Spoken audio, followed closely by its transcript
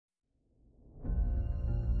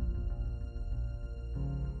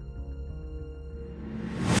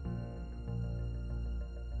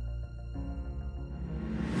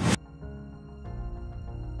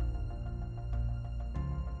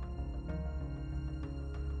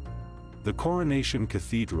The Coronation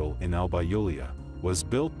Cathedral in Alba Iulia was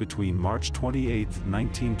built between March 28,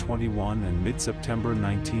 1921 and mid-September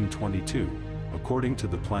 1922, according to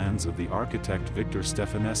the plans of the architect Victor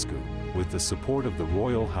Ștefănescu, with the support of the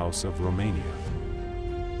Royal House of Romania.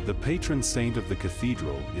 The patron saint of the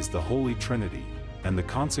cathedral is the Holy Trinity, and the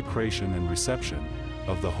consecration and reception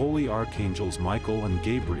of the holy archangels Michael and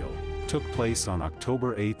Gavriil took place on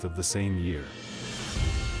October 8 of the same year.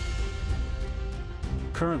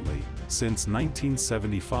 Currently, since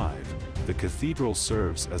 1975, the cathedral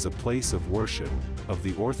serves as a place of worship of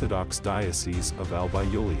the Orthodox Diocese of Alba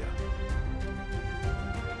Iulia.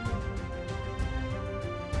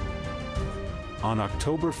 On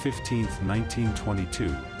October 15,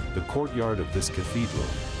 1922, the courtyard of this cathedral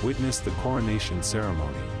witnessed the coronation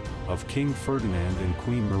ceremony of King Ferdinand and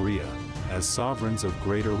Queen Maria as sovereigns of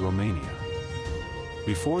Greater Romania.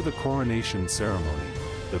 Before the coronation ceremony,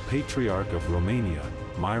 the Patriarch of Romania,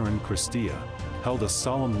 Miron Cristea, held a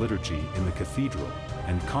solemn liturgy in the cathedral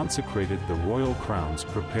and consecrated the royal crowns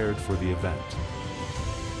prepared for the event.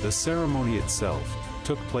 The ceremony itself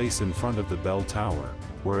took place in front of the bell tower,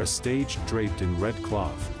 where a stage draped in red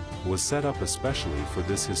cloth was set up especially for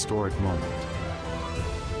this historic moment.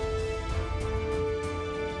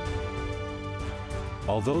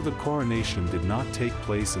 Although the coronation did not take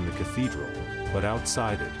place in the cathedral, but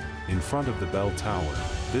outside it, in front of the bell tower,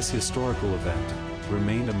 this historical event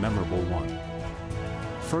remained a memorable one.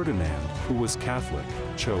 Ferdinand, who was Catholic,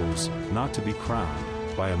 chose not to be crowned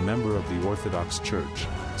by a member of the Orthodox Church,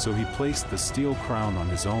 so he placed the steel crown on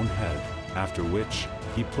his own head, after which,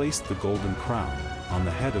 he placed the golden crown on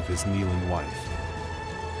the head of his kneeling wife.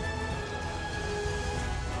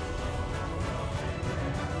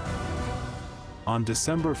 On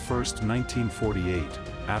December 1, 1948,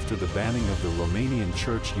 after the banning of the Romanian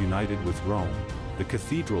Church united with Rome, the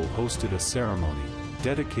cathedral hosted a ceremony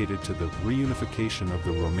dedicated to the reunification of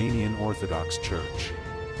the Romanian Orthodox Church.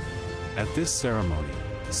 At this ceremony,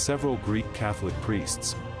 several Greek Catholic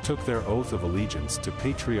priests took their oath of allegiance to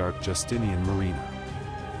Patriarch Justinian Marina.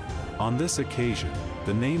 On this occasion,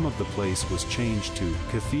 the name of the place was changed to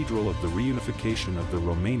Cathedral of the Reunification of the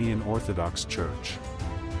Romanian Orthodox Church.